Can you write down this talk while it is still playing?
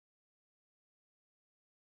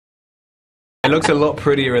It looks a lot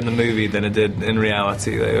prettier in the movie than it did in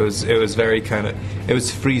reality. It was very it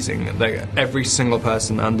was freezing. Like every single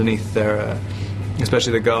person underneath their,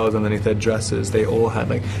 especially the girls underneath their dresses, they all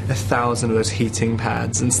had like 1,000 of those heating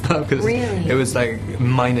pads and stuff. Cause really? It was like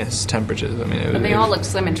minus temperatures. I mean, but they all look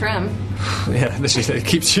slim and trim. Yeah, it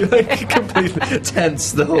keeps you like completely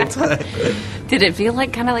tense the whole time. Did it feel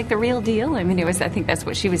like kind of like the real deal? I mean, it was. I think that's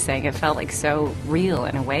what she was saying. It felt like so real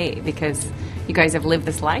in a way because you guys have lived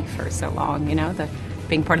this life for so long. You know,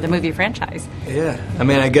 being part of the movie franchise. Yeah, I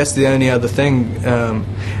mean, I guess the only other thing,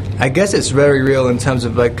 I guess it's very real in terms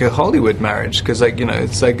of like a Hollywood marriage, because like, you know,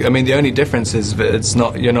 it's like, I mean, the only difference is that it's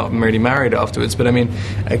not, you're not really married afterwards, but I mean,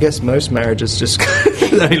 I guess most marriages just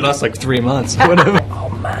only last like 3 months or whatever. Oh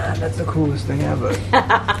man, that's the coolest thing ever.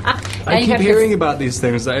 I keep hearing about these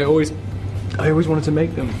things. I always wanted to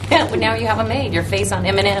make them. Yeah, well, now you have them made. Your face on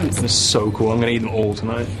M&Ms. It's so cool. I'm going to eat them all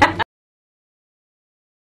tonight.